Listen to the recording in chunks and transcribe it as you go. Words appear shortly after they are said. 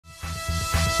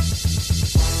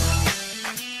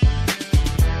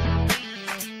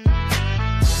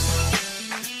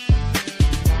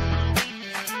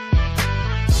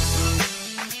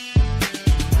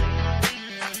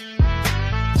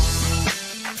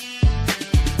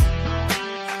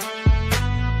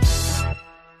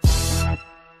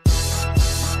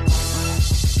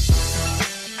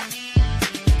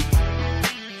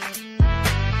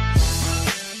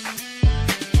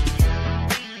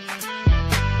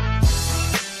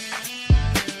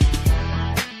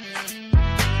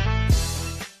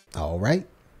right?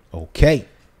 Okay.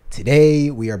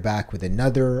 Today we are back with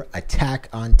another Attack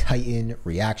on Titan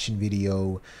reaction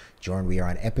video. Jordan, we are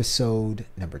on episode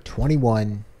number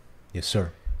 21. Yes,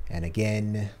 sir. And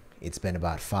again, it's been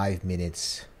about 5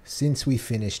 minutes since we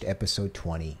finished episode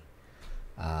 20.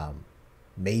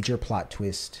 Major plot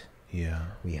twist. Yeah.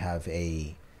 We have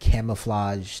a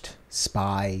camouflaged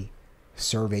spy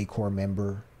Survey Corps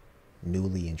member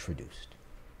newly introduced.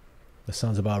 That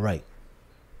sounds about right.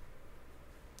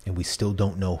 And we still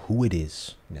don't know who it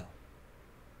is. No.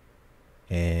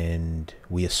 And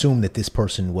we assume that this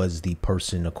person was the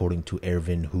person, according to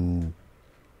Erwin, who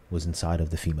was inside of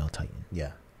the female Titan.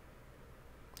 Yeah.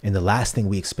 And the last thing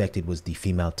we expected was the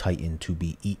female Titan to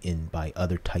be eaten by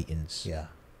other Titans. Yeah.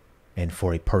 And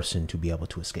for a person to be able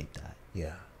to escape that.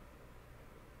 Yeah.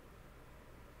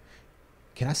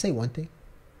 Can I say one thing?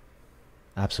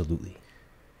 Absolutely.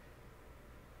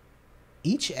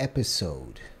 Each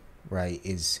episode, right,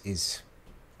 is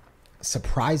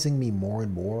surprising me more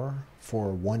and more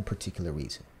for one particular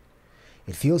reason.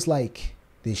 It feels like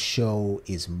this show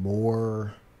is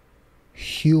more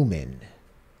human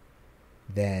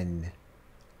than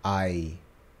I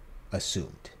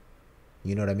assumed.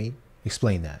 You know what I mean?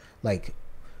 Explain that. Like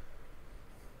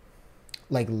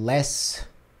less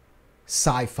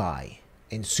sci-fi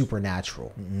and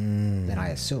supernatural than I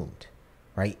assumed,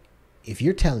 right? If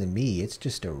you're telling me it's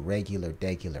just a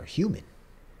regular human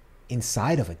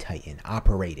inside of a Titan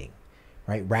operating,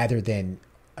 right, rather than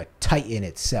a Titan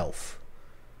itself,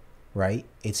 right?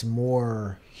 It's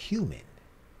more human.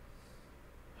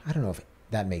 I don't know if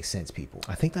that makes sense, people.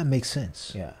 I think that makes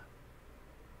sense. Yeah.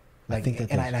 I think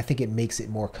that and I think it makes it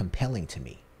more compelling to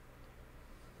me,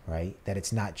 right? That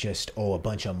it's not just, oh, a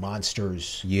bunch of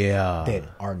monsters that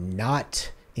are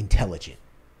not intelligent,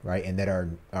 right? And that are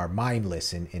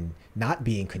mindless and not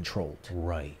being controlled.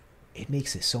 Right. It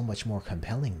makes it so much more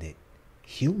compelling that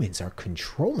humans are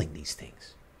controlling these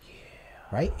things. Yeah.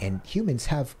 Right? And humans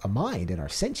have a mind and are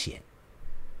sentient.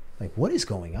 Like, what is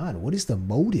going on? What is the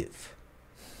motive?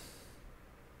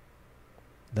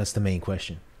 That's the main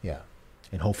question. Yeah.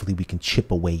 And hopefully we can chip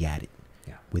away at it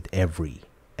with Yeah. every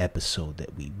episode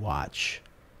that we watch.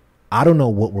 I don't know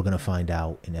what we're going to find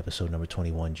out in episode number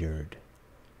 21, Jared,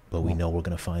 but we know we're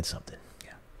going to find something.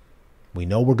 Yeah. We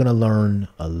know we're going to learn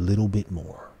a little bit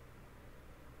more.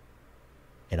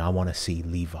 And I want to see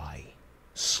Levi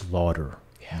slaughter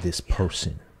this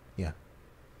person. Yeah.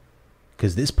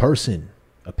 Because this person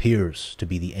appears to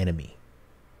be the enemy.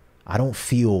 I don't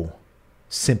feel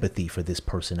sympathy for this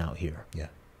person out here. Yeah.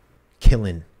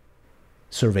 Killing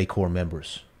Survey Corps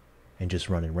members and just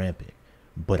running rampant.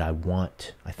 But I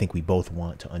think we both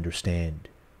want to understand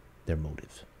their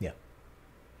motive. Yeah.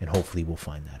 And hopefully we'll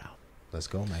find that out. Let's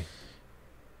go, man.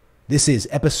 This is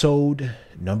episode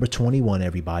number 21,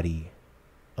 everybody,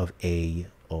 of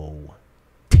AO.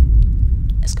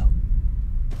 Let's go.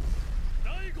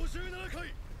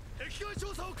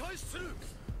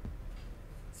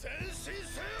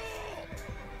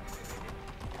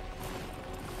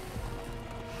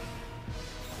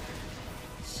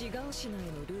 シガン市内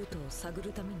のルートを探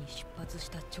るために出発し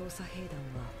た調査兵団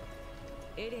は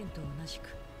エレンと同じく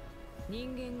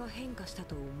人間が変化した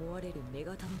と思われる女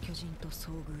型の巨人と遭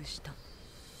遇した。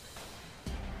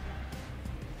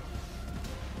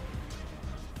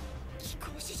貴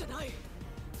公子じゃない、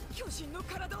巨人の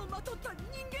体をまとった人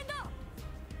間だ。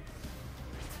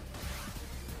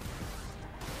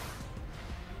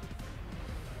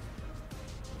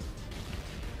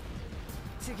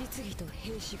次々と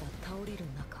兵士が倒れる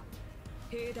中、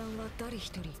兵団は誰一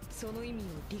人その意味を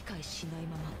理解しない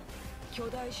まま巨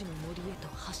大樹の森へと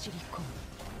走り込む。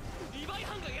リヴァイ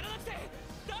班がやらなくて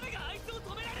誰があいつを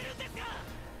止められるんですか。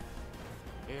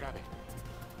選べ。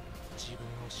自分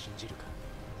を信じるか、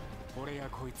俺や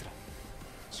こいつら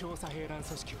調査兵団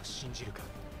組織を信じるか。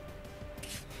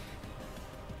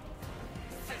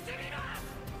進みます。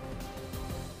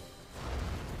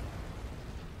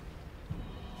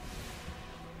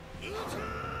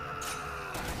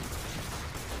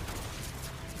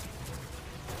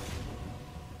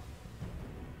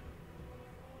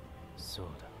そう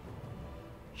だ。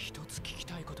一つ聞き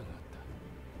たいことがあっ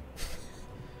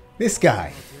た。 This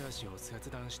guy. 手足を切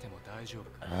断しても大丈夫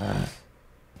か。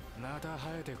また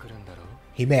生えてくるんだろう。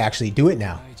 He may actually do it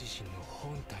now. お前自身の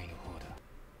本体の方だ。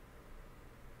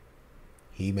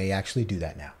 He may actually do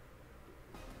that now.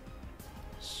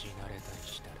 死なれたり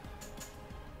したら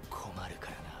困る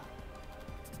か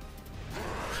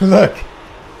らな。 Look.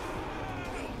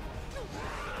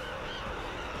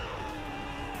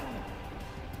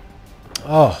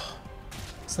 Oh,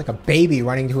 it's like a baby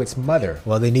running to its mother.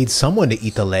 Well, they need someone to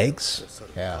eat the legs.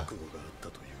 Yeah.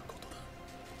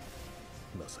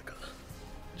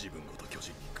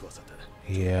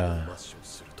 Yeah.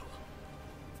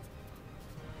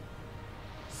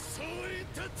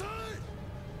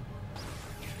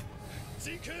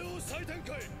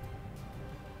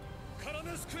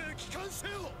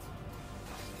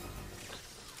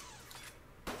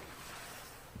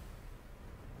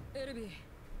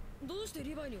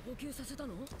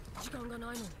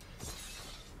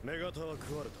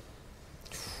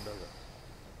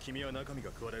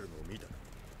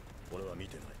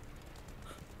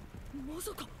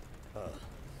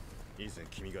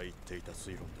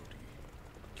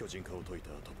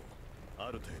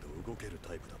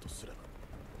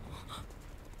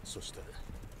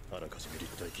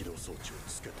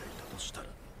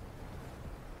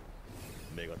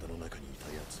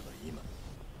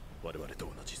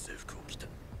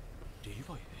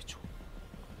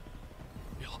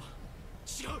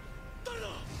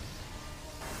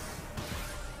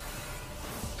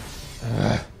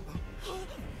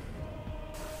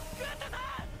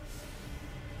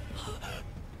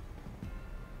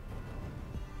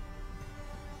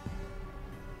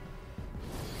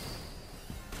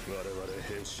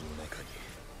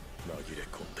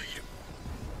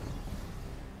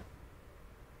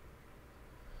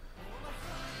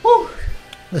 Woo.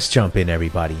 Let's jump in,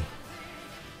 everybody.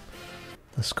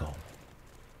 Let's go.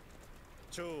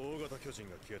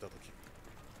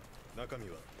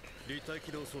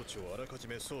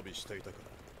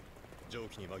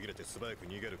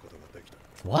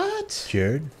 What?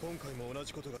 Jared?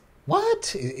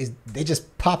 What? They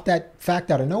just popped that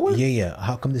fact out of nowhere? Yeah.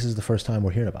 How come this is the first time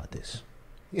we're hearing about this?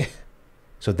 Yeah.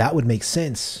 So that would make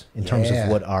sense in terms of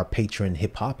what our patron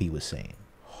Hip Hoppy was saying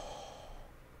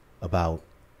about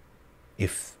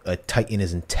if a Titan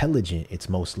is intelligent, it's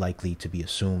most likely to be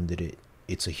assumed that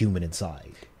it's a human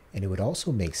inside. And it would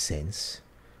also make sense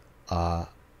and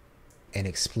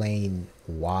explain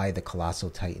why the Colossal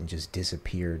Titan just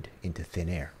disappeared into thin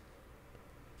air.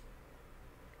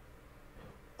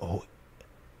 Oh,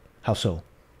 how so?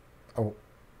 Oh,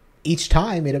 each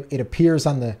time it appears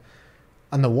on the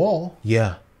wall.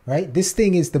 Yeah. Right? This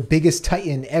thing is the biggest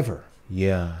Titan ever.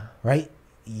 Yeah. Right?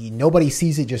 Nobody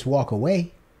sees it just walk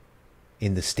away.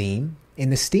 In the steam?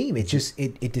 In the steam. It just,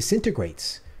 it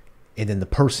disintegrates. And then the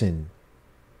person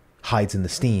hides in the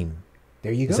steam.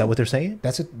 There you go. Is that what they're saying?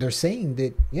 That's what they're saying.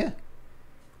 That, yeah.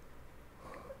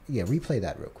 Yeah, replay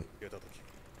that real quick.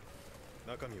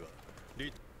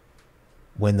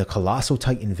 When the Colossal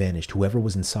Titan vanished, whoever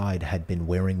was inside had been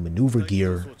wearing maneuver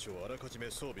gear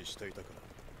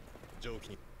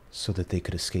so that they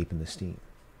could escape in the steam.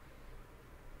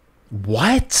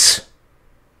 What?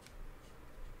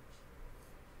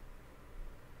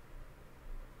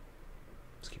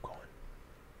 Let's keep going.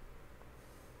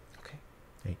 Okay.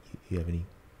 Hey, you have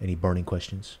any burning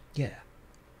questions? Yeah.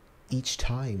 Each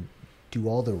time, do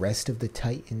all the rest of the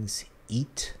Titans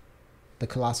eat the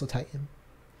Colossal Titan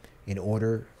in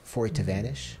order for it to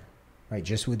vanish? Right,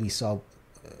 just what we saw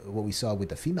with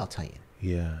the female Titan.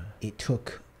 Yeah. It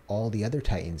took all the other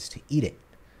Titans to eat it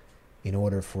in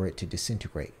order for it to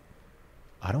disintegrate.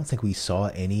 I don't think we saw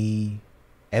any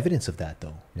evidence of that,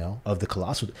 though. No? Of the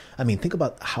Colossal. I mean, think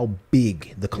about how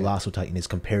big the Colossal Titan is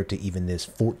compared to even this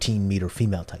 14-meter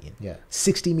female Titan. Yeah.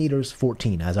 60 meters,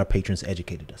 14, as our patrons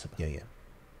educated us about. Yeah.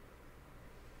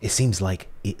 It seems like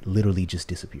it literally just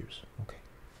disappears. Okay.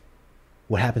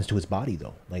 What happens to its body,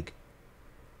 though? Like,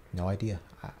 no idea.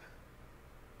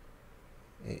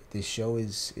 This show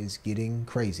is getting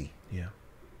crazy. Yeah.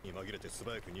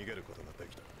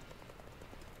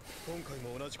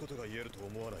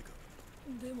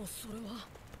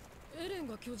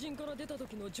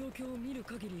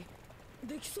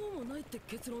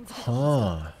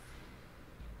 Huh.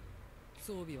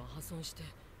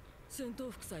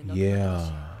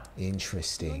 Yeah.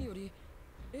 Interesting.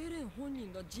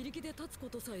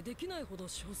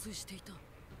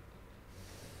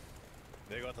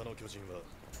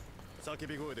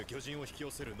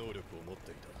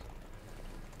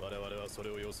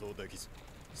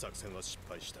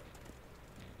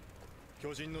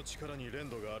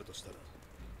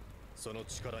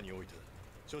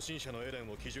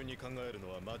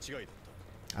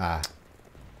 Ah.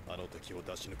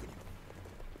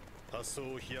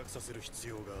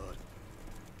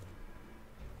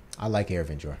 I like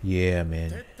Airventure. Yeah,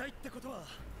 man.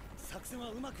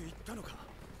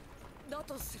 だ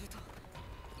とすると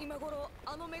今頃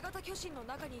あのメガタ巨人の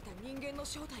中にいた人間の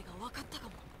正体が分かったか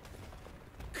も。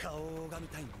顔が見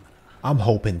たいんだな。 I'm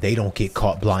hoping they don't get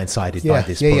caught blindsided by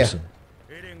this person.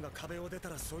 エレンが壁を出た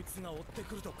らそいつが追って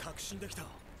くると確信できた。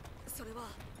それは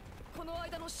この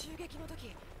間の襲撃の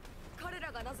時、彼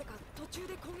らがなぜか途中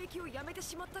で攻撃をやめて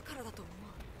しまったからだと思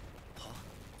う。は？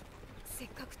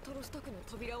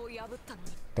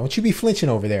 Don't you be flinching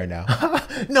over there now.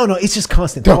 No, it's just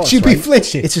constant Don't thoughts, you be right?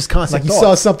 flinching. It's just constant like you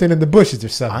thoughts. saw something in the bushes or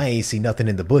something. I ain't see nothing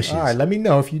in the bushes. All right, let me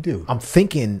know if you do. I'm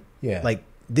thinking, Yeah. like,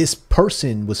 this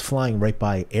person was flying right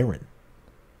by Aaron.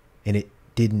 And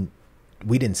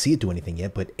we didn't see it do anything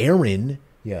yet, but Aaron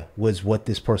Yeah. was what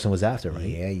this person was after, right?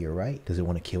 Yeah, you're right. Does it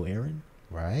want to kill Aaron?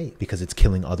 Right. Because it's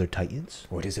killing other Titans?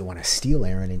 Or does it want to steal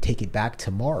Aaron and take it back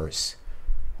to Mars?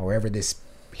 Or wherever this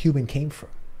human came from?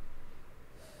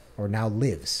 Or now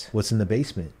lives? What's in the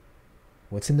basement?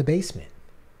 What's in the basement?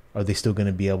 Are they still going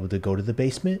to be able to go to the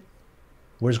basement?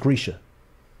 Where's Grisha?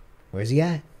 Where's he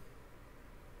at?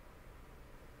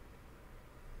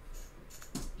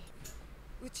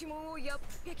 内門をやっ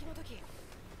撃の時、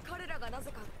彼らがな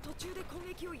ぜか途中で攻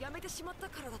撃をやめてしまった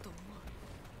からだと思う。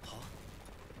は？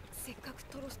せっかく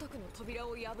トロスト区の扉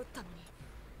を破ったのに、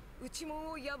内門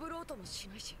を破ろうともし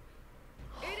ないし、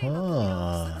エレンが扉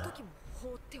を塞ぐ時も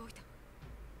放っておいた。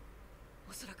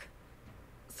おそらく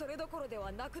それどころで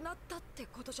はなくなったって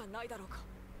ことじゃないだろうか。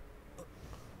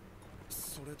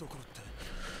それどころって、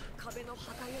壁の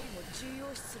破壊よりも重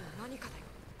要視する何かだよ。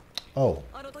Oh.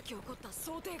 あの時起こった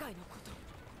想定外のこと。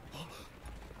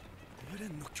エレ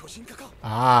ンの巨人化か。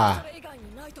Ah. それ以外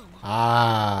にないと思う。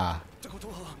Ah. ってこと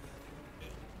は、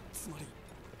つまり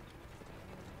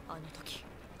あの時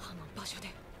あの場所で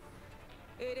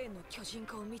エレンの巨人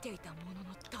化を見ていた者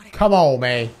の誰か。 Come on,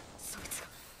 man. そいつが。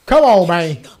 Come on,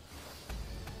 man.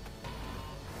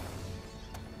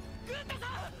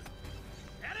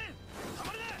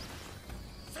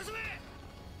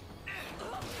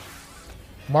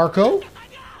 Marco?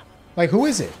 Like, who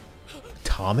is it?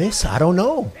 Thomas? I don't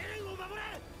know.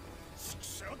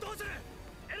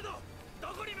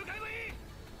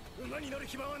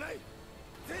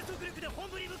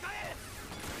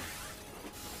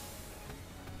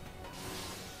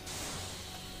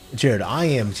 Jared, I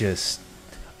am just...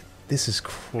 This is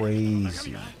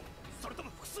crazy.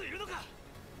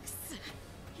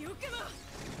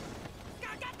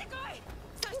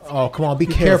 Oh, come on, be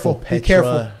careful, Be Petra.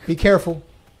 careful. Be careful.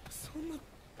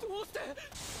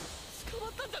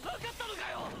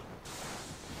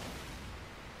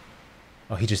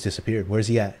 Oh, he just disappeared. Where's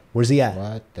he at? Where's he at?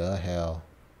 What the hell?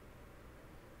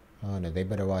 Oh no, they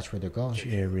better watch where they're going.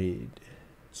 Jared.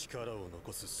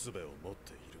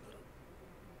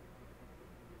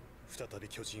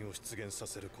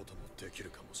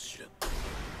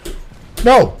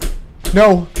 No!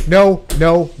 No, no,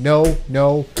 no, no,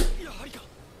 no.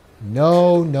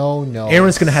 No, no, no.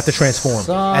 Aaron's gonna have to transform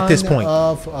at this point.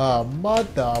 Of a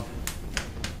mother.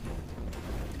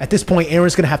 At this point,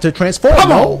 Aaron's gonna have to transform. Come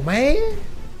no? on, man.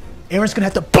 Aaron's gonna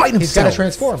have to bite himself. He's gotta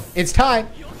transform. It's time.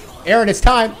 Aaron, it's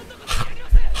time.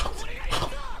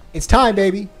 It's time,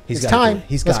 baby. He's it's gotta time. do it.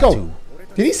 He's Let's got go. to.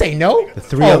 Did he say no?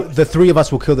 The three of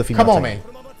us will kill the female. Come on, Titan.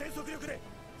 man.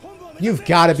 You've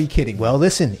got to be kidding me. Well,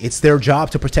 listen, it's their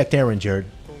job to protect Aaron, Jared.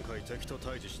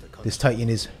 This Titan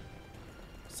is...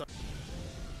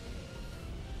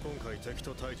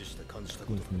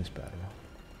 Excluded from this battle.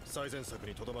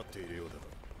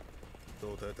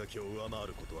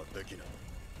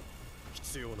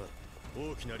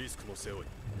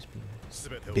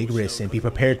 Big risks and be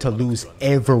prepared to lose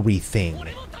everything.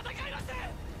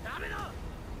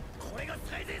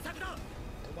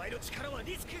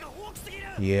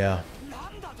 Yeah.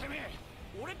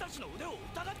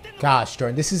 Gosh,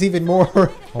 Jordan, this is even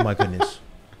more. Oh my goodness.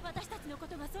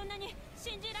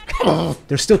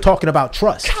 They're still talking about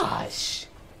trust. Gosh.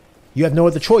 You have no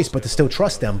other choice but to still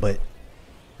trust them, but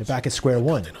they're back at square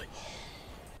one.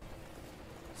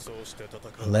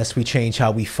 Unless we change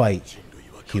how we fight,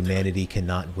 humanity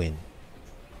cannot win.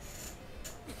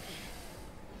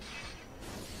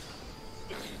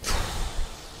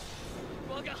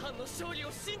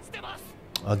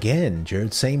 Again,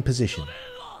 Jared, same position.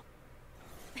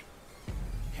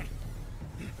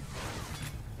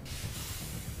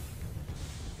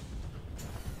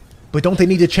 But don't they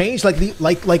need to change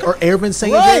like our Aaron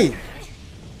saying? Right.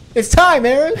 It's time,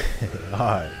 Aaron. All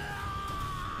right.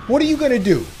 What are you gonna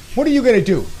do? What are you gonna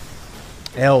do?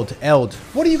 Eld.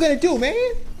 What are you gonna do,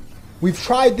 man? We've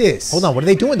tried this. Hold on. What are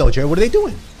they doing though, Jared? What are they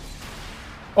doing?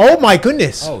 Oh my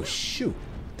goodness. Oh shoot.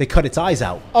 They cut its eyes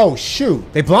out. Oh shoot.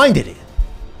 They blinded it.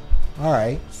 All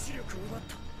right.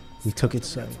 We took its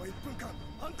sight.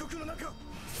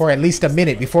 For at least a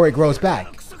minute before it grows back.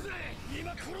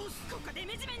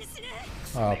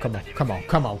 Oh, come on, come on,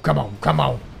 come on, come on, come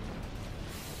on.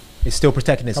 It's still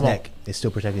protecting its Come on. neck. It's still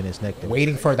protecting its neck.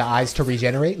 Waiting for the eyes to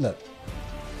regenerate. Look.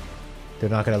 They're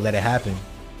not going to let it happen.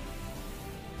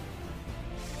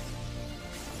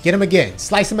 Get him again.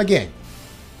 Slice him again.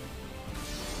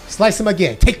 Slice him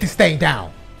again. Take this thing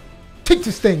down. Take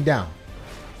this thing down.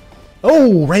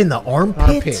 Oh, right in the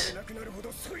armpit.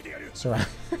 It's alright.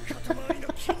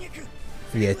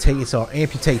 Yeah, take it. So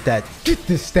amputate that. Get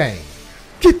this thing.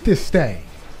 Get this thing.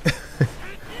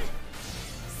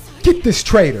 Get this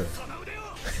traitor.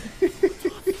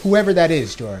 Whoever that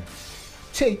is, Jordan.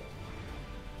 Take.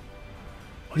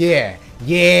 Yeah.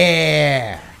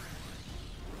 Yeah.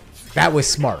 That was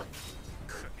smart.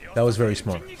 That was very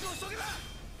smart.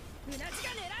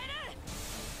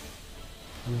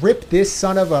 Rip this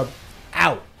son of a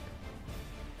out.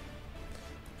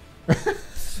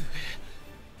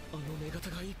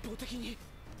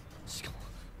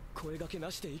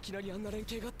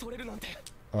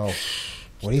 Oh.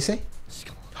 What do you say?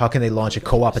 How can they launch a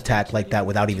co-op attack like that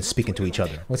without even speaking to each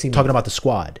other? What's he talking mean? about the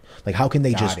squad? Like, how can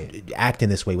they Got just it. act in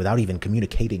this way without even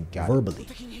communicating Got verbally?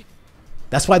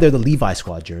 That's why they're the Levi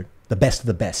squad, Jared. The best of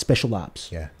the best. Special ops.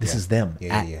 Yeah. This yeah. is them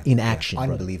in action. Yeah.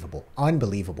 Brother. Unbelievable.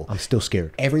 Unbelievable. I'm still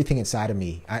scared. Everything inside of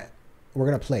me, we're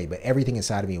going to play, but everything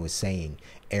inside of me was saying,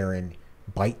 Aaron,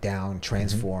 bite down,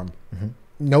 transform.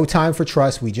 No time for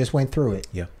trust. We just went through it.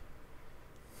 Yeah.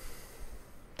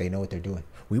 They know what they're doing.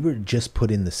 We were just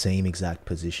put in the same exact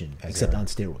position, except on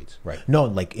steroids. Right. No,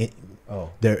 like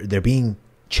they're being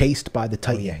chased by the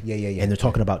Titan. Yeah. And they're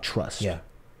talking about trust. Yeah.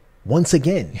 Once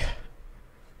again,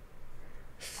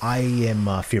 I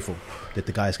am fearful that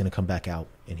the guy's going to come back out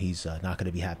and he's not going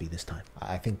to be happy this time.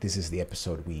 I think this is the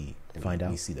episode we Find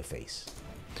out. We see the face.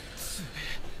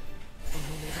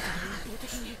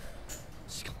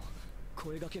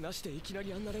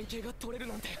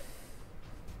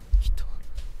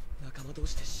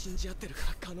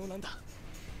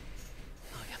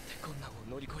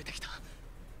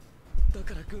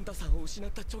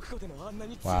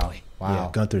 Wow. Wow. Yeah,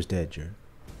 Gunther's dead, Jared.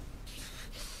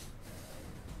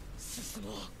 進も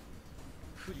う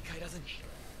振り返らずに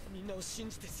みんなを信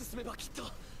じて進めばきっと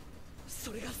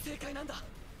それが正解なんだ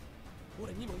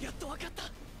俺にもやっと分かった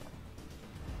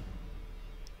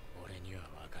俺には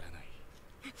分からない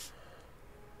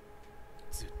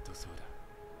ずっとそうだ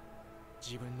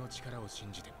自分の力を信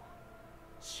じても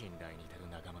信頼に足る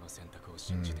仲間の選択を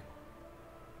信じても、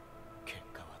結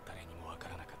果は誰にも分か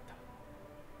らなかった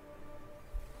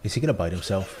Is he going to bite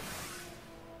himself?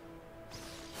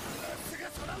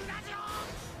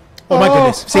 Oh my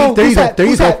goodness. See, there you go. There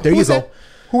you go. There you go.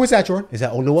 Who was that, Jordan? Is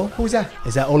that Oluo? Who's that?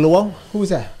 Is that Oluo? Who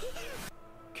was that?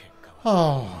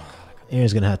 Oh.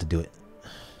 Aaron's going to have to do it.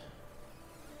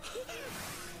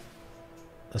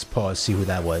 Let's pause, see who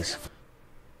that was.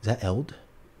 Is that Eld?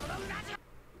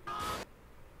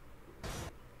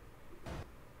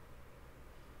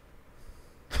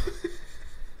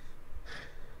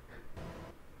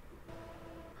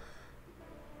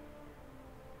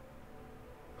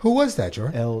 Who was that,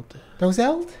 Jordan? Eld. That was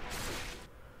Eld?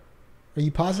 Are you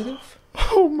positive?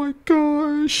 Oh my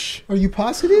gosh. Are you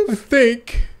positive? I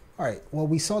think. All right. Well,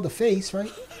 we saw the face,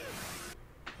 right?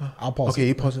 I'll pause. Okay,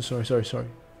 you pause it. Sorry.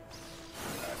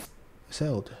 It's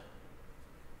Eld.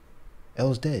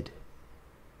 Eld's dead.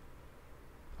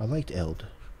 I liked Eld.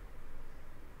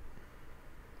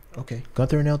 Okay.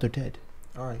 Gunther and Eld are dead.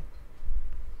 All right.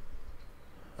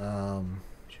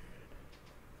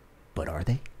 But are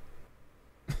they?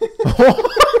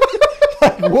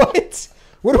 What?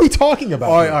 What are we talking about?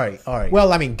 All here? right.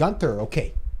 Well, I mean, Gunther,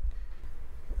 okay.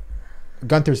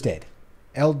 Gunther's dead.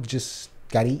 Eld just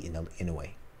got eaten in a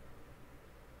way.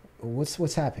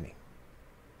 What's happening?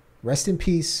 Rest in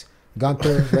peace,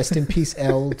 Gunther. Rest in peace,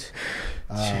 Eld.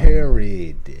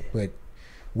 Jared. But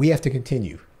we have to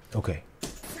continue. Okay.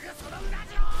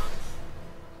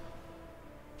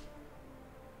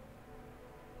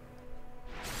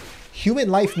 Human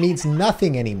life means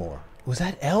nothing anymore. Was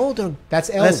that Eld or That's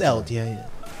Eld. That's Eld. Yeah.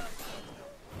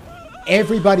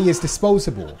 Everybody is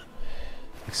disposable.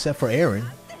 Except for Aaron.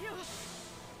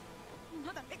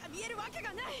 まだ目が見えるわけ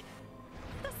がない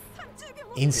30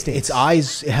秒 Instinct. Its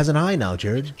eyes. It has an eye now,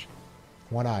 Jared.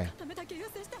 One eye. ためだけ優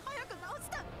先して早く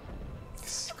治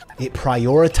した It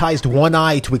prioritized one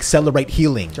eye to accelerate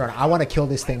healing. Jordan, I want to kill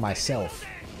this thing myself.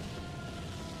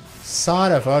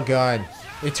 Son of a gun.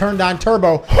 It turned on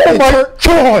turbo. Oh my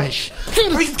gosh!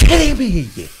 Are you kidding me?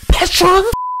 Petra?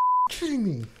 Kidding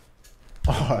me.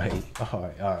 All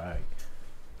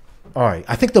right.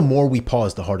 I think the more we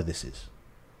pause, the harder this is.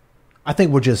 I think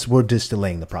we're just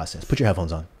delaying the process. Put your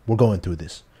headphones on. We're going through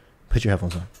this. Put your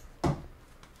headphones on.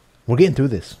 We're getting through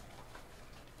this.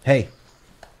 Hey.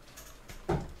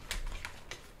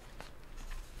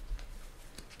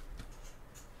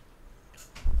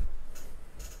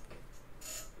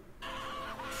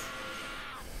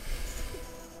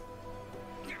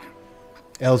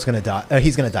 L's gonna die.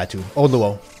 He's gonna die too.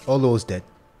 Oluo. Oluo's dead.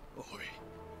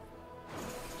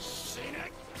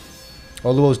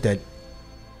 Oluo's dead.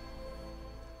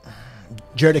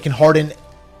 Jared, it can harden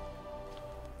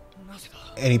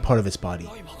any part of its body.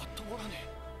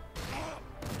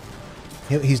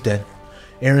 He's dead.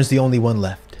 Aaron's the only one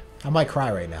left. I might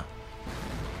cry right now.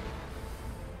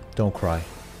 Don't cry.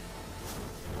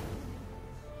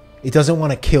 It doesn't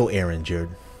want to kill Aaron, Jared.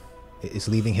 It's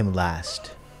leaving him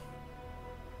last.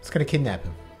 It's gonna kidnap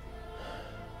him.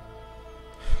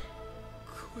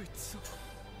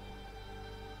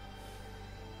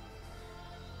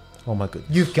 Oh my goodness.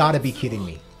 You've got to be kidding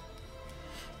me.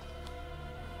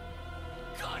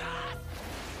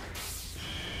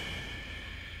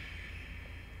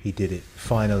 He did it.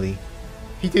 Finally.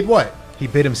 He did what? He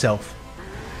bit himself.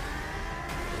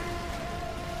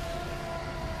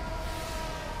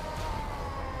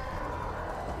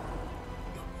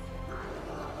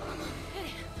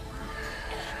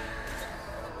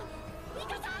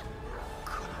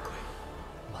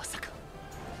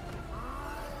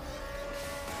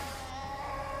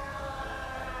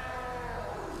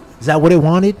 Is that what it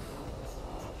wanted?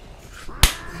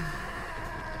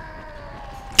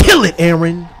 Kill it,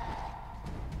 Aaron!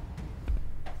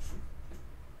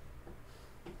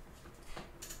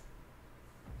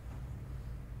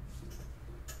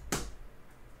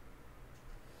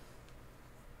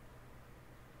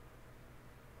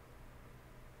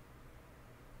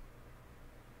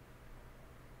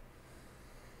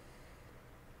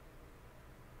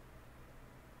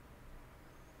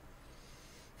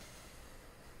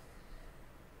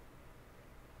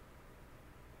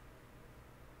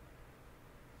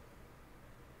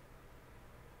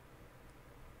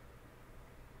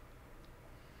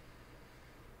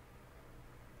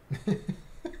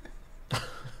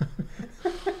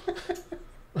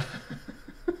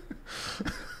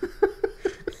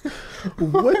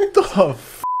 What the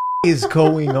f is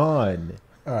going on?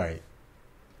 All right.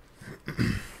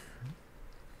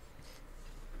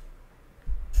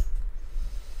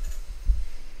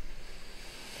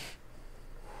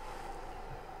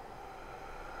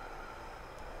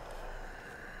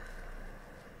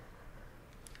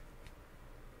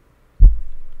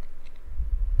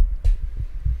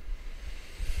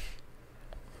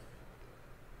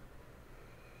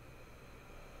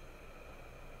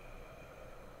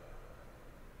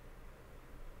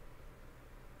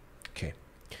 Okay.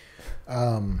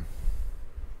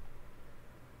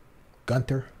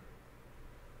 Gunther,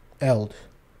 Eld,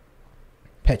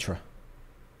 Petra,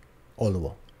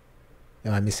 Oluo.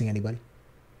 Am I missing anybody?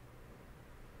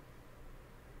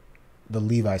 The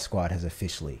Levi squad has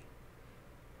officially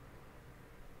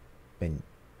been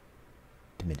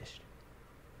diminished.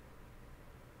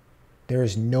 There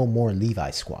is no more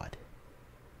Levi squad.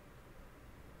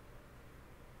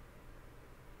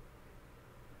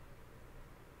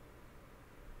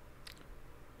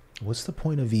 What's the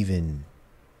point of even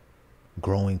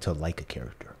growing to like a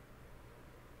character?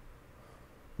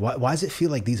 Why does it feel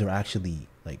like these are actually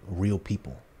like real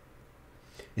people?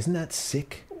 Isn't that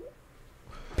sick?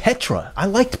 Petra. I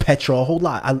liked Petra a whole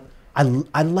lot.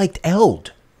 I liked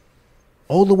Eld.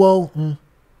 Oluo,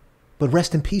 but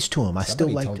rest in peace to him. I still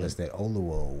liked told him. us that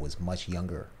Oluo was much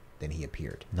younger than he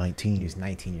appeared. 19. He was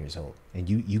 19 years old. And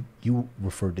you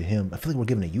referred to him. I feel like we're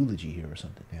giving a eulogy here or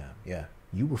something. Yeah, yeah,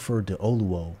 You referred to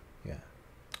Oluo yeah.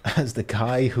 as the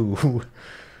guy who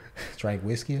Drank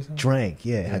whiskey or something? drank,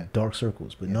 had dark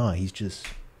circles. But nah, he's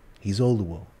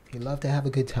Oluo. He loved to have a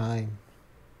good time.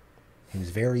 He was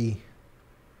very,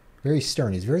 very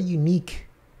stern. He's a very unique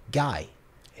guy.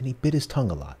 And he bit his tongue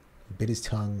a lot. He bit his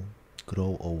tongue. Good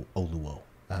old Oluo.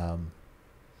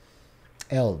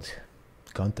 Eld.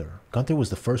 Gunther was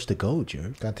the first to go,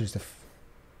 Jared. Gunther's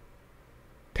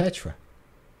Petra.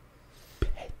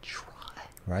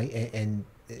 Right? And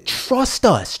Trust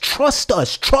us.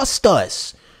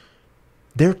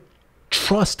 Their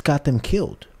trust got them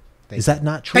killed. Is that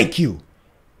not true? Thank you.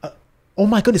 Oh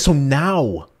my goodness. So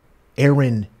now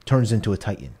Aaron turns into a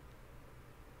Titan.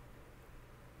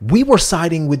 We were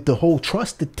siding with the whole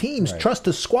trust the teams, Right. trust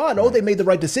the squad. Oh, they made the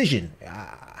right decision.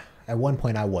 At one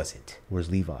point, I wasn't. Where's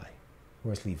Levi?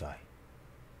 Where's Levi?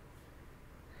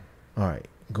 All right.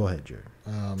 Go ahead, Jared.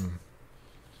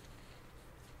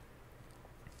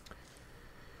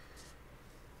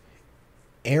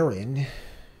 Aaron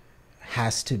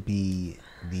has to be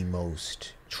the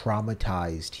most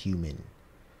traumatized human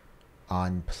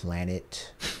on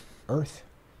planet Earth.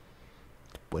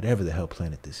 Whatever the hell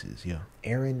planet this is, yeah.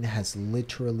 Aaron has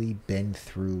literally been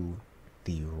through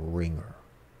the ringer.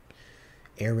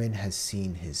 Aaron has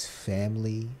seen his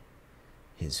family,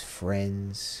 his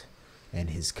friends, and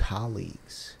his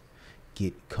colleagues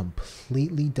get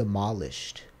completely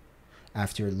demolished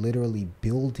after literally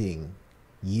building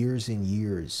years and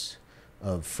years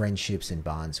of friendships and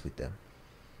bonds with them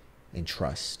and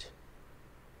trust.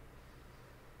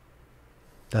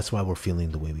 That's why we're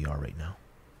feeling the way we are right now.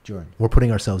 Jordan. We're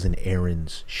putting ourselves in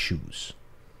Aaron's shoes,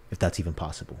 if that's even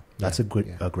possible. That's a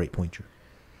great point, Drew.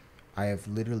 I have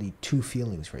literally two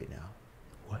feelings right now.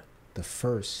 What? The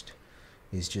first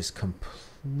is just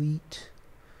complete.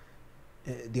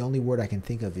 The only word I can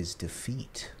think of is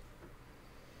defeat.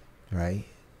 Right?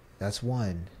 That's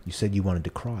one. You said you wanted to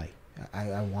cry.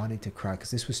 I wanted to cry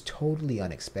because this was totally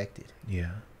unexpected.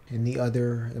 Yeah. And the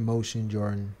other emotion,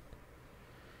 Jordan,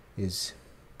 is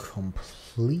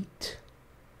complete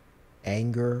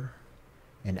anger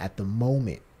and at the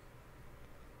moment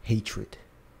hatred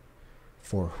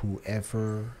for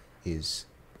whoever is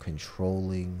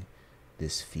controlling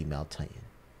this female Titan.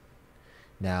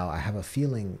 Now, I have a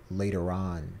feeling later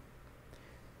on,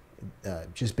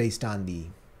 just based on the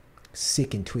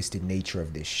sick and twisted nature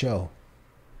of this show,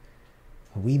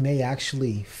 we may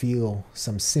actually feel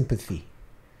some sympathy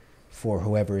for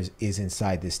whoever is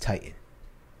inside this Titan.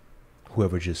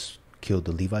 Whoever just killed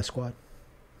the Levi squad?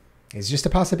 It's just a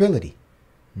possibility.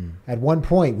 At one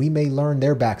point, we may learn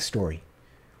their backstory.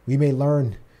 We may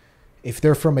learn if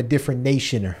they're from a different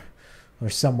nation or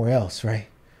somewhere else, right?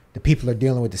 The people are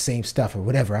dealing with the same stuff or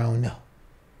whatever. I don't know.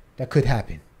 That could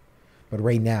happen. But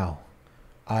right now,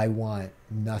 I want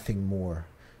nothing more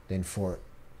than for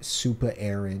Super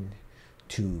Aaron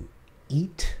to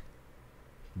eat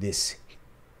this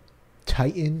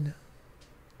Titan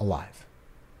alive.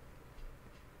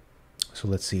 So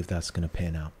let's see if that's going to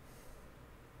pan out.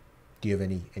 Do you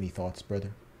have any thoughts, brother?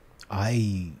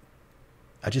 I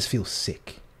just feel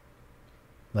sick.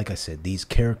 Like I said, these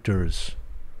characters,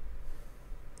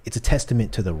 it's a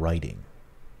testament to the writing.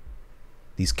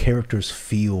 These characters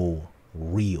feel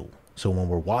real. So when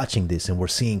we're watching this and we're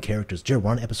seeing characters, Jared,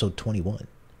 we're on episode 21.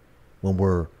 When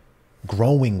we're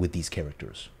growing with these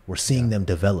characters, we're seeing them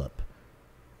develop.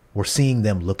 We're seeing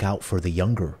them look out for the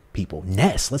younger people.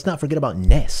 Ness, let's not forget about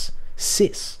Ness.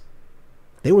 Sis.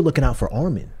 They were looking out for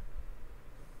Armin.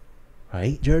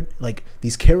 Right, Jared? Like,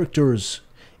 these characters,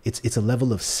 it's a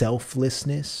level of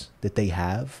selflessness that they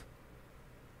have.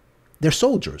 They're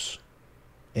soldiers.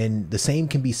 And the same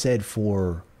can be said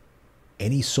for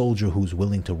any soldier who's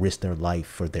willing to risk their life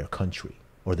for their country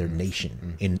or their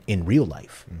nation in real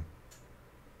life.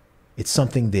 It's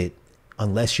something that,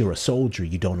 unless you're a soldier,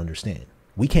 you don't understand.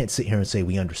 We can't sit here and say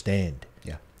we understand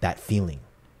that feeling.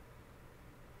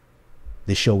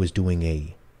 This show is doing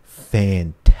a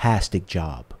fantastic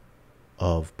job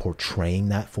of portraying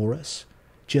that for us.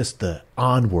 Just the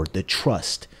onward, the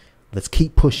trust. Let's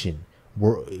keep pushing.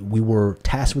 We were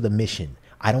tasked with a mission.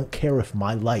 I don't care if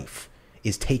my life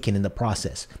is taken in the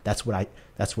process. That's what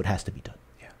has to be done.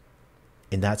 Yeah.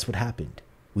 And that's what happened.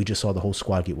 We just saw the whole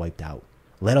squad get wiped out.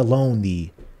 Let alone the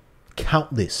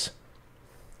countless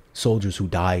soldiers who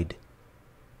died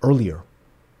earlier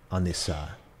on this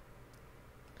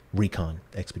recon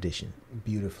expedition.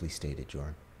 Beautifully stated,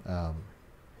 Jordan.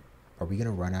 Are we going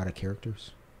to run out of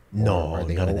characters? No, or are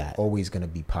they none of that. Always going to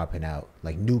be popping out?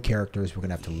 Like new characters, we're going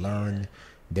to have to learn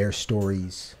their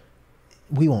stories.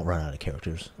 We won't run out of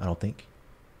characters, I don't think.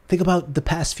 Think about the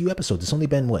past few episodes. It's only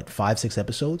been, 5-6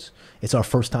 episodes? It's our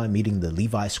first time meeting the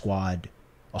Levi squad.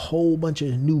 A whole bunch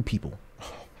of new people.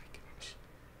 Oh, my gosh.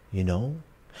 You know?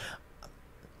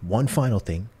 One final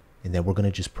thing, and then we're going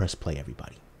to just press play,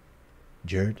 everybody.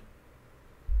 Jared,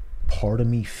 part of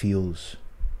me feels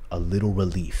a little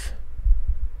relief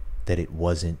that it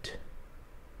wasn't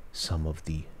some of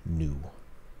the new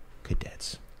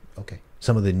cadets. Okay.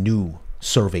 Some of the new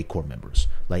Survey Corps members,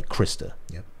 like Krista.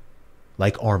 Yep.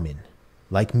 Like Armin.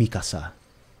 Like Mikasa.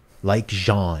 Like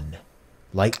Jean.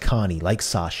 Like Connie. Like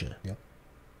Sasha. Yep.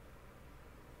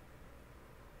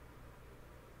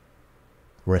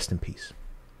 Rest in peace.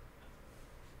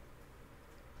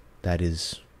 That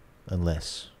is,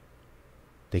 unless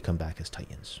they come back as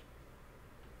Titans.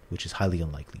 Which is highly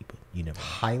unlikely, but you never know.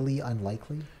 Highly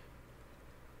unlikely?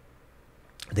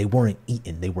 They weren't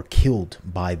eaten. They were killed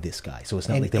by this guy. So it's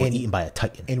not like they were eaten by a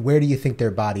Titan. And where do you think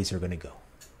their bodies are going to go?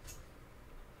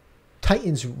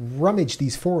 Titans rummage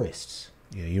these forests.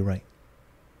 Yeah, you're right.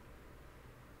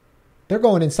 They're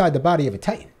going inside the body of a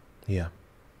Titan. Yeah.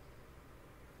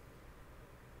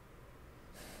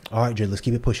 All right, Jay, let's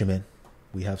keep it pushing, man.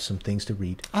 We have some things to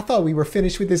read. I thought we were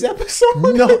finished with this episode.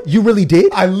 No, you really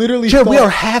did? I literally Jared, thought... we are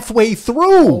halfway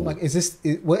through. Oh my,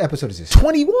 what episode is this?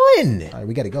 21. All right,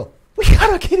 we got to go. We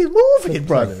got to get it moving,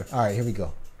 brother. All right, here we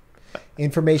go.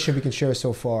 Information we can share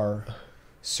so far.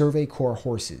 Survey Corps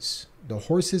horses. The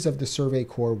horses of the Survey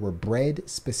Corps were bred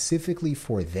specifically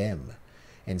for them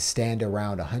and stand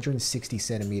around 160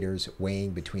 centimeters,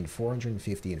 weighing between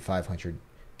 450 and 500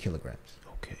 kilograms.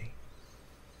 Okay.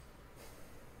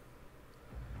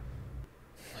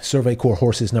 Survey Corps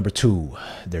horses number 2.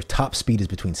 Their top speed is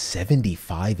between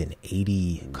 75 and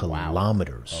 80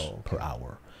 kilometers per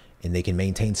hour. And they can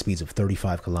maintain speeds of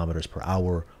 35 kilometers per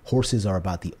hour. Horses are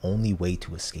about the only way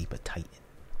to escape a Titan.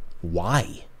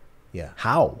 Why? Yeah.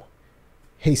 How?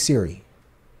 Hey Siri.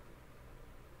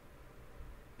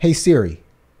 Hey Siri.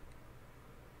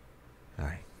 All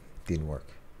right. Didn't work.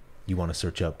 You want to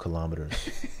search up kilometers,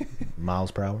 miles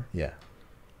per hour? Yeah.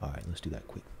 All right, let's do that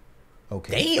quick.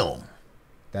 Okay. Damn.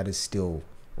 That is still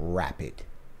rapid.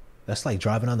 That's like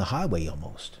driving on the highway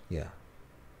almost. Yeah.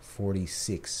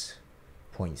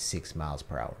 46.6 miles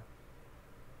per hour.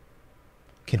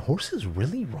 Can horses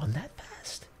really run that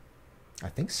fast? I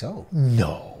think so.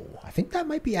 No. I think that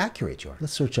might be accurate, Jordan.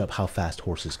 Let's search up how fast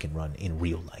horses can run in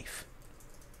real life.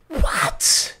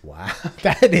 What? Wow.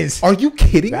 That is... Are you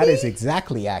kidding me? That is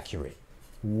exactly accurate.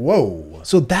 Whoa.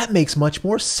 So that makes much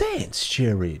more sense,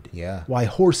 Jared. Yeah. Why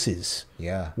horses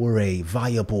Yeah. were a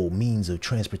viable means of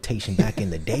transportation back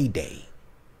in the day.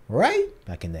 Right?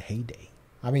 Back in the heyday.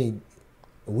 I mean,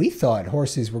 we thought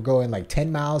horses were going like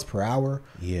 10 miles per hour.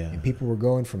 Yeah. And people were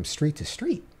going from street to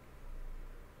street.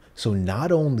 So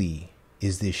not only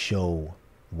is this show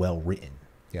well written,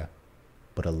 Yeah.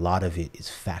 but a lot of it is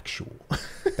factual.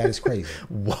 That is crazy.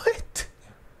 What?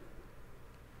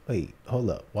 Wait, hold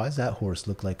up. Why does that horse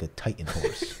look like a Titan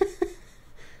horse?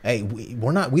 Hey,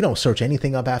 we don't search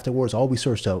anything up afterwards. All we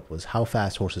searched up was how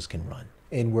fast horses can run.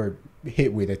 And we're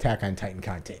hit with Attack on Titan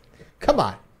content. Come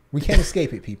on. We can't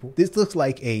escape it, people. This looks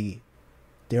like a,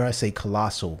 dare I say,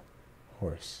 colossal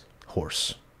Horse.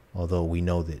 Although we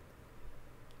know that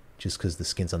just because the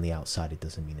skin's on the outside, it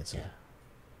doesn't mean it's a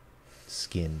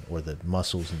skin or the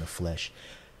muscles and the flesh.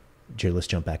 Jerry, let's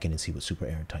jump back in and see what Super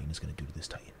Aaron Titan is going to do to this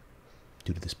Titan.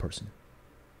 Do to this person.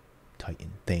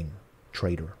 Titan. Thing.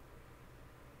 Traitor.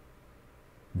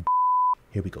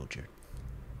 Here we go, Jared.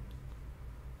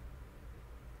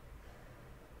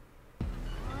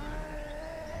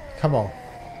 Come on.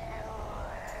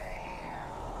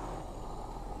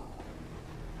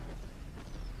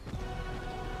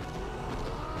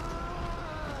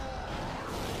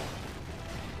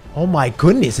 Oh my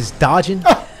goodness, it's dodging.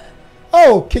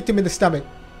 Oh, kicked him in the stomach.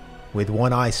 With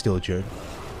one eye still, Jared.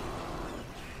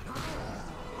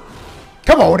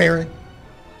 Come on, Aaron.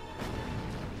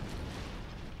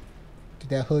 Did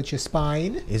that hurt your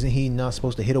spine? Isn't he not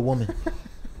supposed to hit a woman?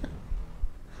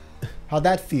 How'd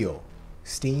that feel?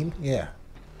 Steam? Yeah.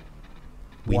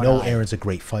 We One know eye. Aaron's a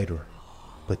great fighter.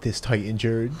 But this Titan,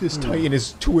 Jared, this Titan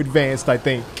is too advanced, I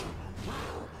think.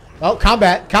 Oh,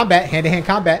 combat. Combat. Hand-to-hand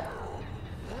combat.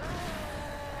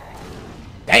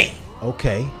 Dang.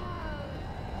 Okay.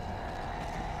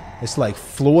 It's like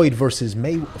Floyd versus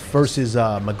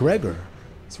McGregor.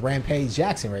 It's Rampage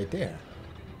Jackson right there.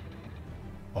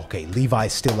 Okay,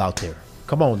 Levi's still out there.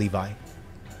 Come on, Levi.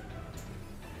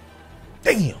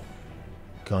 Damn.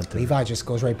 Gunther. Levi just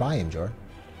goes right by him, Jordan.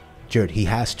 Jared, he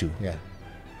has to. Yeah.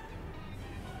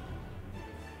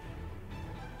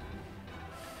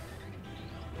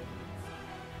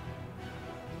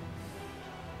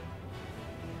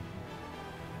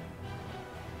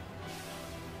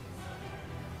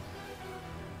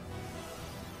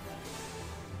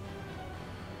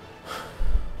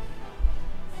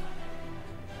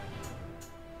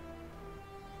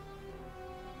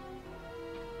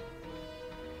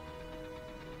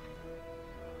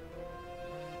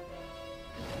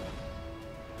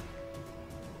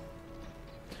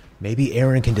 Maybe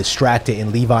Aaron can distract it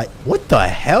and Levi... What the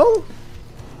hell?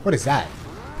 What is that?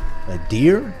 A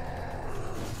deer?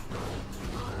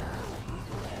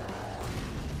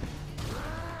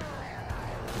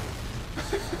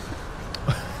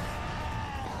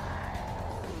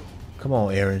 Come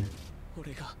on, Aaron.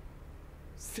 俺が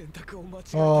選択を間違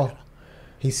えた Oh, から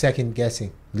he's second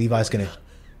guessing. Levi's gonna...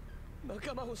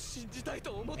 仲間を信じたい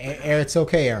と思った Aaron, it's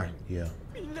okay, Aaron. Yeah.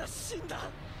 みんな死んだ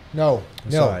No.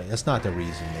 I'm No. sorry. That's not the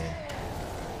reason, man.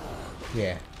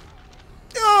 Yeah.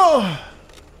 Oh!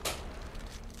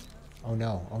 Oh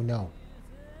no. Oh no.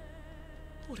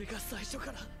 俺が最初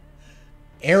から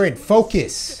Aaron,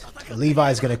 focus.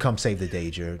 Levi's gonna come save the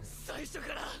day, Jared. 最初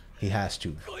から He has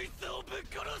to. こいつをぶっ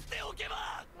殺しておけば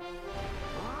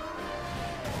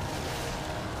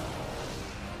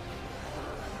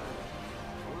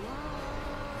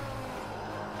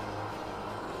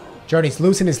Journey's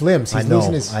losing his limbs. He's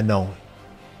losing his... I know.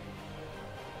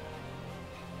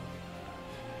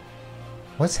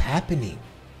 What's happening?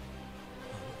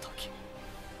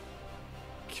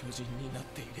 人になっ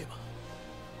ていれば、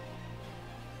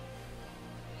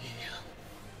いや、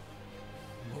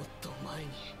もっと前に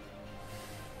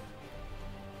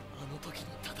あの時に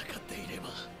戦っていれば、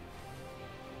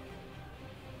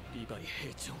リヴァイ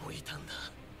兵長もいたんだ。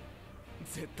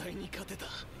絶対に勝てた。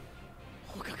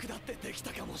捕獲だってでき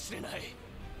たかもしれない。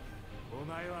お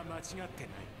前は間違ってない。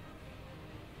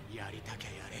やりたきゃ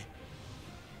やれ。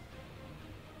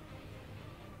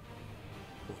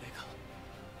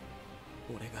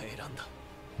俺が選んだ。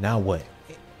 Now what?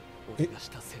 俺がし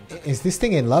た選択。 Is this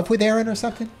thing in love with Eren or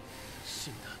something? 死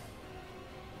んだ。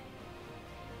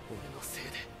俺のせい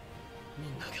でみ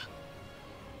んなが。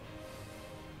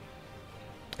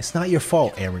 It's not your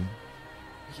fault, Eren.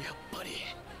 やっぱり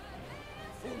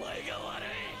お前が悪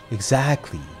い。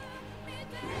 Exactly.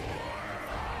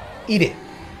 Eat it.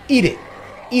 Eat it.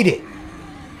 Eat it.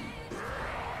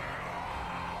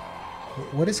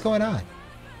 What is going on?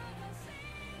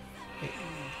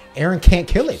 Eren can't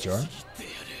kill it, Jordan.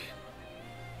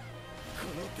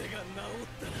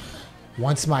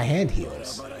 Once my hand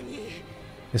heals.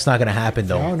 It's not gonna happen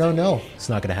though. No, no, no. It's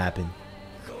not gonna happen.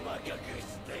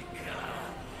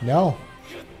 No.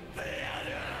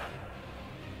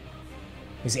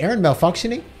 Is Eren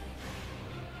malfunctioning?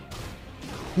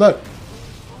 Look.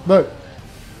 Look.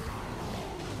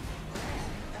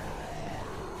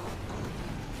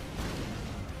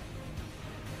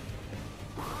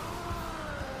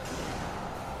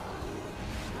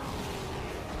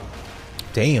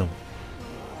 Damn.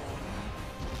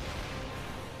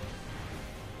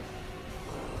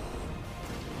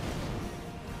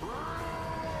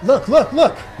 Look, look,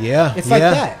 look. Yeah. It's like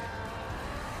that.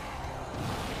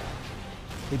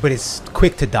 But it's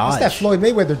quick to dodge. What's that Floyd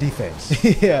Mayweather defense?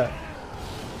 Yeah.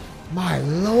 My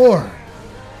lord.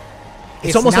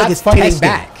 It's almost like it's fighting testing.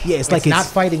 back. Yeah, it's like not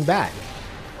it's fighting back.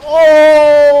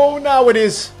 Oh, now it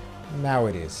is. Now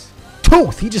it is.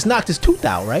 Tooth. He just knocked his tooth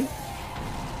out, right?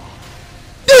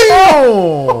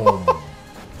 Oh!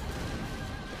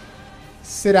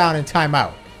 Sit down and time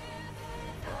out.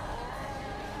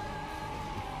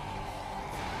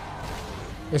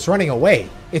 It's running away.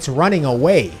 It's running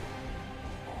away.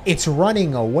 It's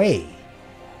running away.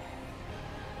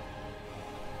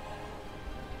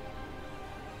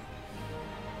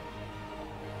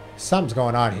 Something's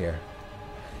going on here.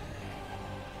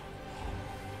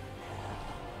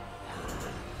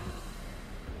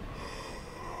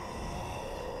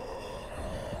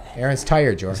 Eren's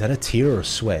tired, George. Is that a tear or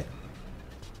sweat?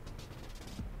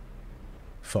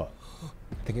 Fuck.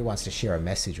 I think he wants to share a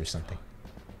message or something.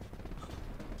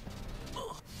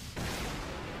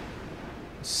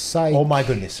 Psych. Oh my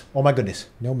goodness. Oh my goodness.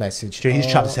 No message. Did he just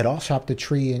chop his head off? Chop the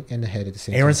tree and the head at the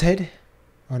same Eren's time. head?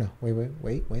 Oh no. Wait a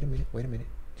minute. Wait a minute.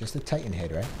 Just the Titan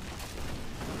head, right?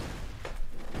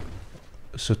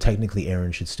 So technically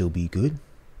Eren should still be good?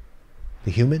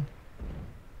 The human?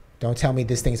 Don't tell me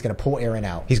this thing's gonna pull Eren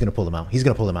out. He's gonna pull him out. He's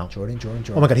gonna pull him out. Jordan.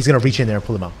 Oh my god, he's gonna reach in there and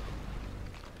pull him out.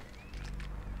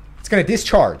 It's gonna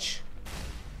discharge.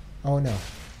 Oh no.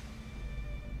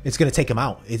 It's gonna take him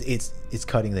out. It's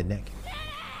cutting the neck.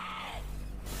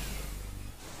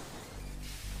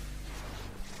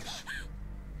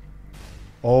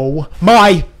 Oh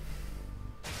my!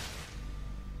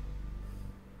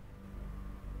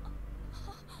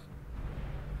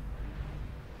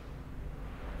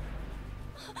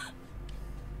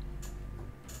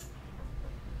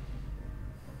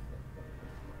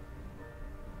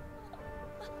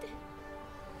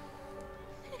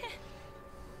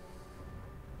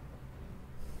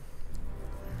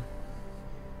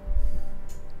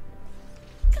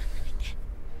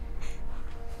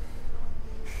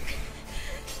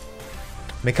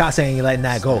 Mikasa ain't letting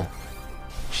that go.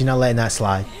 She's not letting that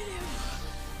slide.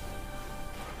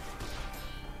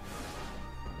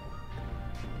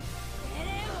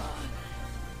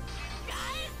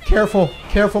 Careful,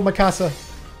 Mikasa.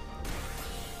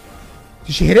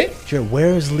 Did she hit it? Sure,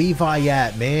 where's Levi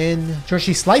at, man? Sure,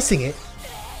 she's slicing it.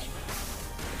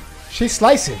 She's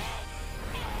slicing.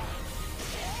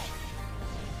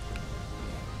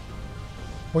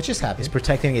 What just happened? It's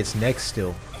protecting its neck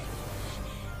still.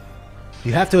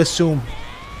 You have to assume.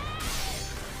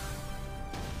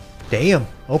 Damn.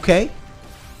 Okay.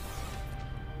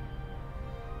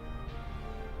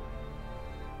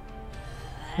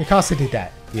 Mikasa did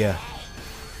that. Yeah.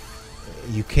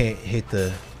 You can't hit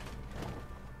the.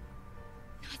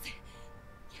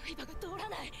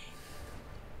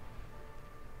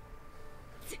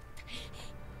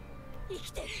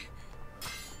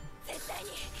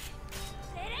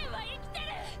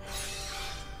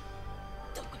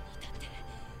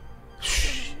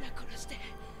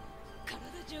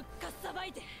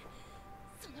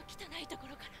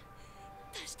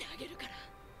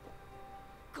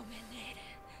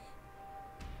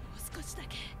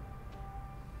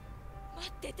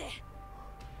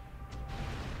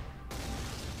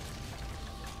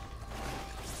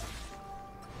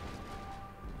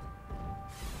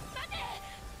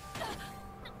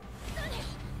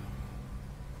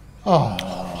 Oh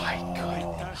my 一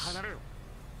god. 旦離れろ。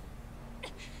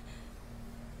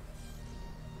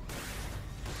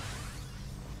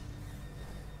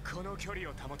この距離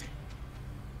を保て。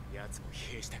奴も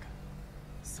疲弊したが、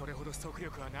それほど速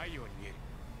力はないように見える。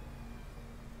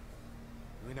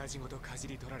うなじごとかじ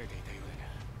り取られていたよ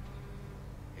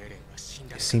うだが、エレンは死ん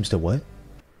だ。 It seems to what?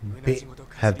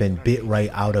 Have been bit right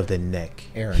out of the neck.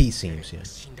 Aaron. He seems, yeah.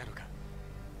 死んだのか。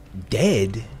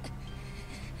 Dead?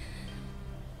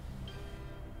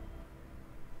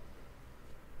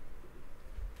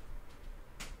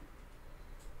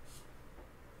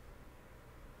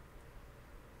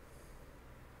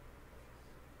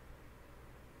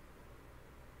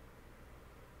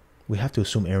 We have to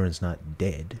assume Aaron's not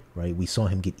dead, right? We saw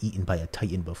him get eaten by a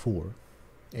Titan before.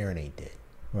 Aaron ain't dead.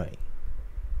 Right.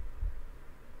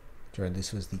 Jordan,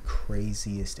 this was the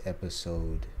craziest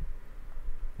episode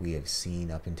we have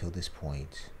seen up until this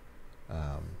point.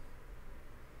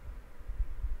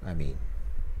 I mean,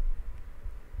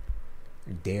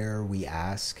 dare we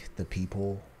ask the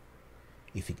people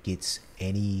if it gets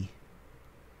any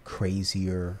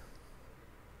crazier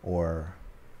or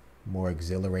more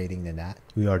exhilarating than that?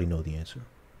 We already know the answer.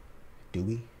 Do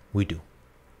we? We do.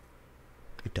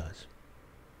 It does.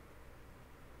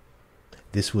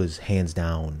 This was hands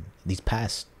down these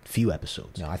past few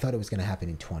episodes. No, I thought it was going to happen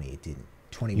in 20. It didn't.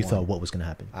 21. You thought what was going to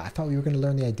happen? I thought we were going to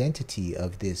learn the identity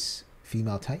of this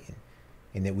female Titan,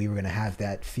 and that we were going to have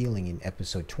that feeling in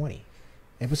episode 20.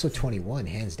 Episode 21,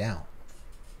 hands down.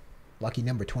 Lucky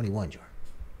number 21, Jar.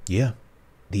 Yeah.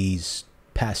 These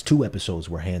past two episodes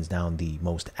were hands down the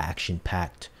most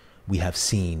action-packed we have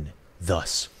seen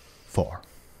thus far.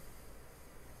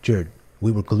 Jared,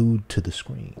 we were glued to the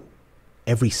screen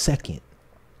every second.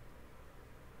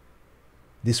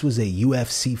 This was a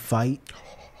UFC fight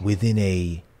within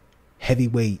a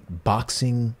heavyweight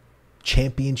boxing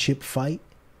championship fight,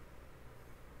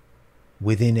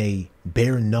 within a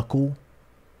bare knuckle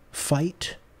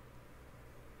fight,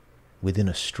 within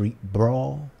a street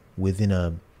brawl, within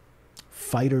a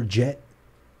fighter jet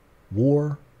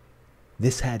war.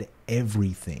 This had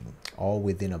everything. All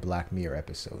within a Black Mirror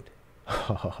episode.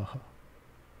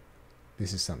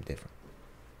 This is something different.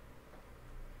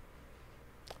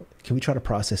 Can we try to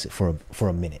process it for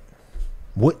a minute?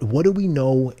 What do we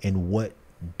know and what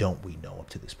don't we know up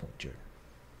to this point, Jared?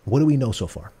 What do we know so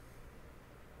far?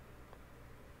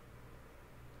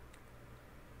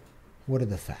 What are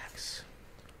the facts?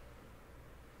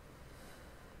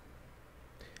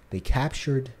 They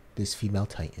captured this female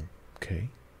Titan. Okay.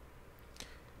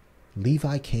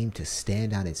 Levi came to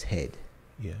stand on its head.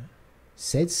 Yeah.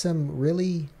 Said some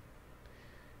really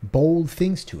bold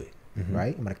things to it, Mhm.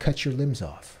 right? I'm going to cut your limbs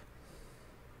off.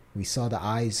 We saw the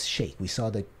eyes shake. We saw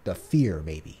the fear,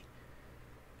 maybe.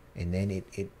 And then it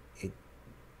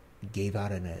gave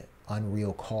out an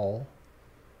unreal call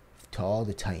to all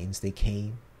the Titans. They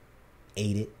came,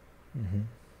 ate it. Mm-hmm.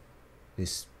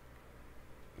 This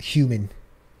human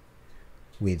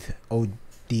with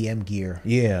ODM gear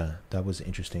Yeah, that was an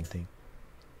interesting thing.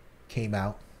 came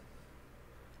out,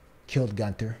 killed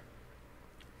Gunther,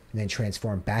 and then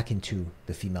transformed back into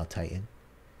the female Titan,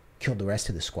 killed the rest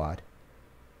of the squad,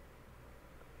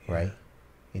 right?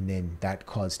 And then that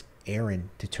caused Aaron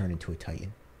to turn into a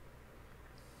Titan.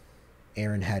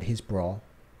 Aaron had his brawl.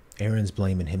 Aaron's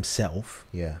blaming himself.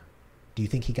 Yeah. Do you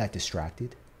think he got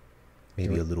distracted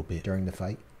Maybe a little bit. during the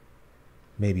fight?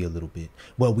 Maybe a little bit.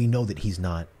 Well, we know that he's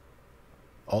not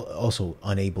also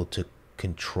unable to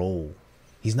control.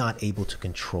 He's not able to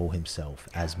control himself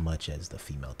as much as the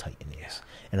female Titan is. Yeah.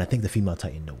 And I think the female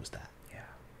Titan knows that. Yeah.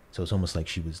 So it's almost like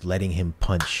she was letting him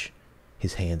punch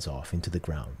his hands off into the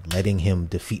ground, letting him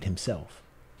defeat himself.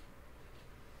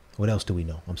 What else do we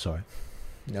know? I'm sorry.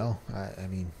 No, I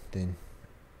mean, then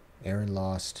Aaron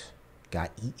lost,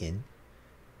 got eaten.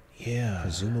 Yeah.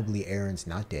 Presumably Aaron's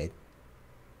not dead,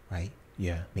 right?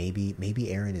 Yeah.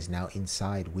 Maybe Aaron is now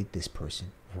inside with this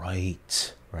person,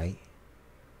 Right. right?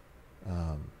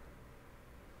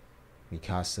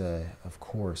 Mikasa, of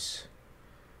course,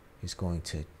 is going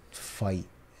to fight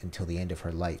until the end of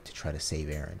her life to try to save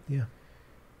Aaron. Yeah.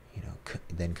 You know,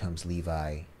 then comes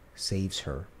Levi, saves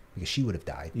her because she would have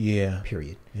died. Yeah.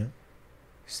 Period. Yeah.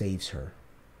 Saves her.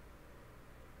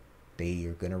 They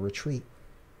are gonna retreat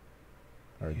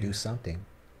or do something,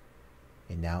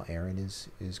 and now Aaron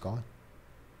is gone.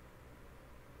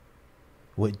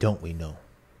 What don't we know?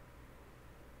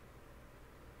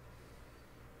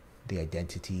 The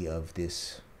identity of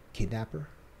this kidnapper.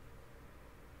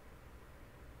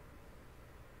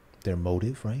 Their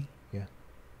motive, right? Yeah.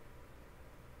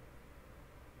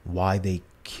 Why they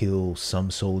kill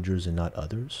some soldiers and not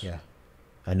others. Yeah.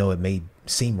 I know it may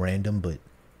seem random, but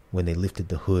when they lifted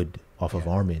the hood off of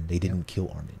Yeah. Armin, they didn't kill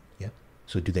Armin. Yeah.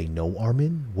 So do they know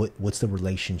Armin? What's the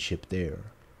relationship there?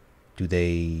 Do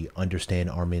they understand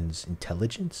Armin's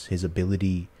intelligence, his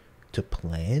ability to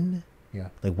plan? Yeah.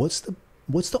 Like what's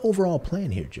the overall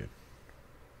plan here, Jared?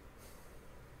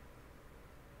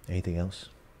 Anything else?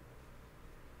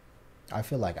 I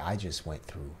feel like I just went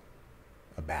through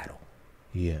a battle.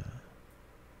 Yeah.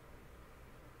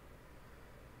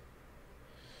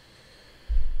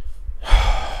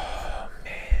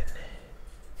 Man.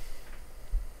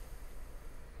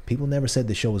 People never said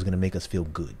the show was going to make us feel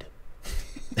good.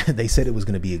 They said it was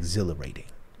going to be exhilarating.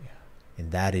 Yeah.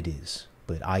 And that it is.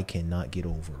 But I cannot get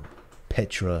over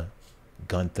Petra,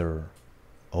 Gunther,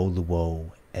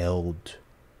 Oluo, Eld,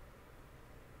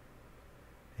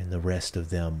 and the rest of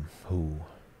them who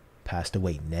passed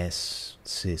away. Ness,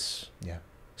 Sis. Yeah.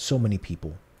 So many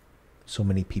people. So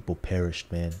many people perished,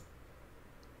 man.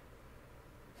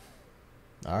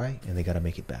 All right. And they got to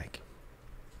make it back.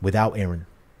 Without Eren.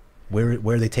 Where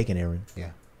are they taking Eren?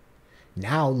 Yeah.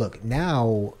 Now, look,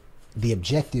 now the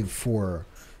objective for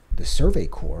the Survey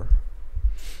Corps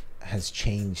has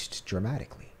changed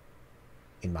dramatically,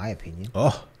 in my opinion.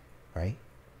 Oh. Right?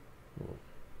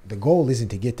 The goal isn't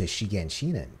to get to Shigen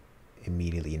Shinan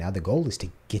immediately. Now the goal is to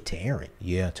get to Eren.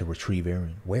 Yeah, to retrieve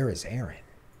Eren. Where is Eren?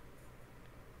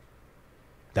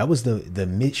 That was the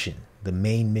mission, the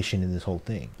main mission in this whole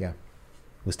thing. Yeah.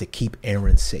 Was to keep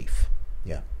Eren safe.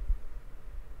 Yeah.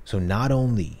 So not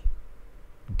only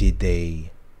did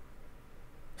they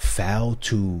fail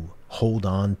to hold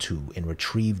on to and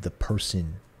retrieve the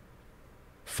person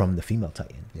from the female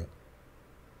Titan, Yep.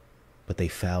 but they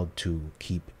failed to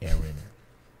keep Eren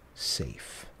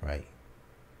safe. Right.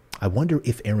 I wonder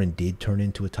if Eren did turn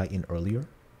into a Titan earlier,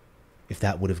 if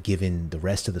that would have given the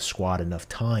rest of the squad enough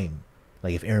time,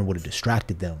 like if Eren would have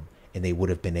distracted them and they would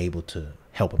have been able to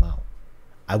help him out.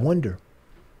 I wonder.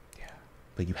 Yeah.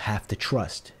 But you have to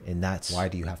trust, and that's Why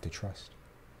do you have to trust?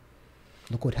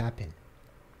 Look what happened.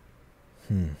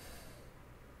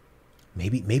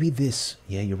 Maybe this.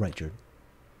 Yeah, you're right, Jared.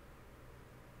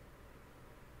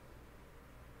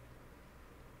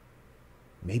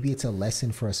 Maybe it's a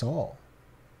lesson for us all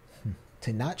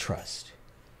to not trust,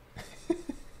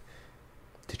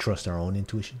 To trust our own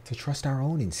intuition. to trust our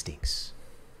own instincts.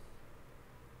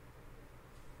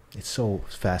 It's so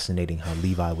fascinating how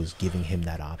Levi was giving him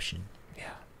that option.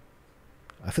 Yeah.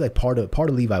 I feel like part of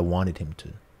Levi wanted him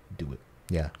to do it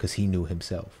Yeah. because he knew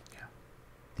himself. Yeah.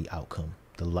 The outcome,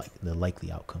 the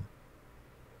likely outcome.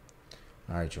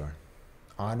 All right, Jordan.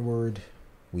 Onward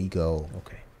we go.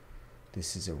 Okay.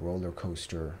 This is a roller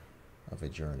coaster of a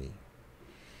journey.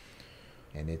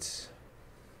 And it's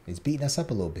beating us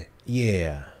up a little bit.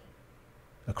 Yeah.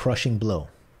 A crushing blow,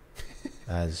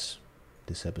 as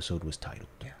this episode was titled.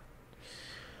 Yeah.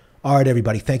 All right,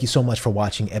 everybody. Thank you so much for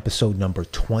watching episode number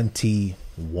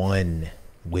 21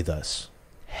 with us.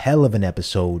 Hell of an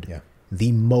episode. Yeah.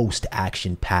 The most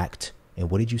action-packed. And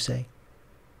what did you say?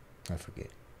 I forget.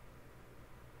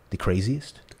 The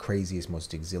craziest? The craziest,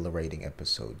 most exhilarating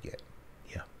episode yet.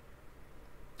 Yeah.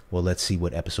 Well, let's see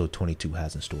what episode 22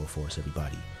 has in store for us,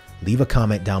 everybody. Leave a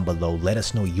comment down below. Let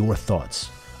us know your thoughts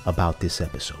about this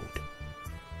episode.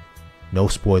 No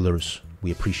spoilers. We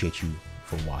appreciate you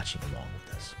for watching along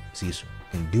with us. See you soon.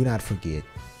 And do not forget,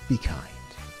 be kind.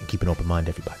 And keep an open mind,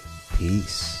 everybody.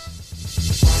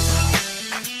 Peace.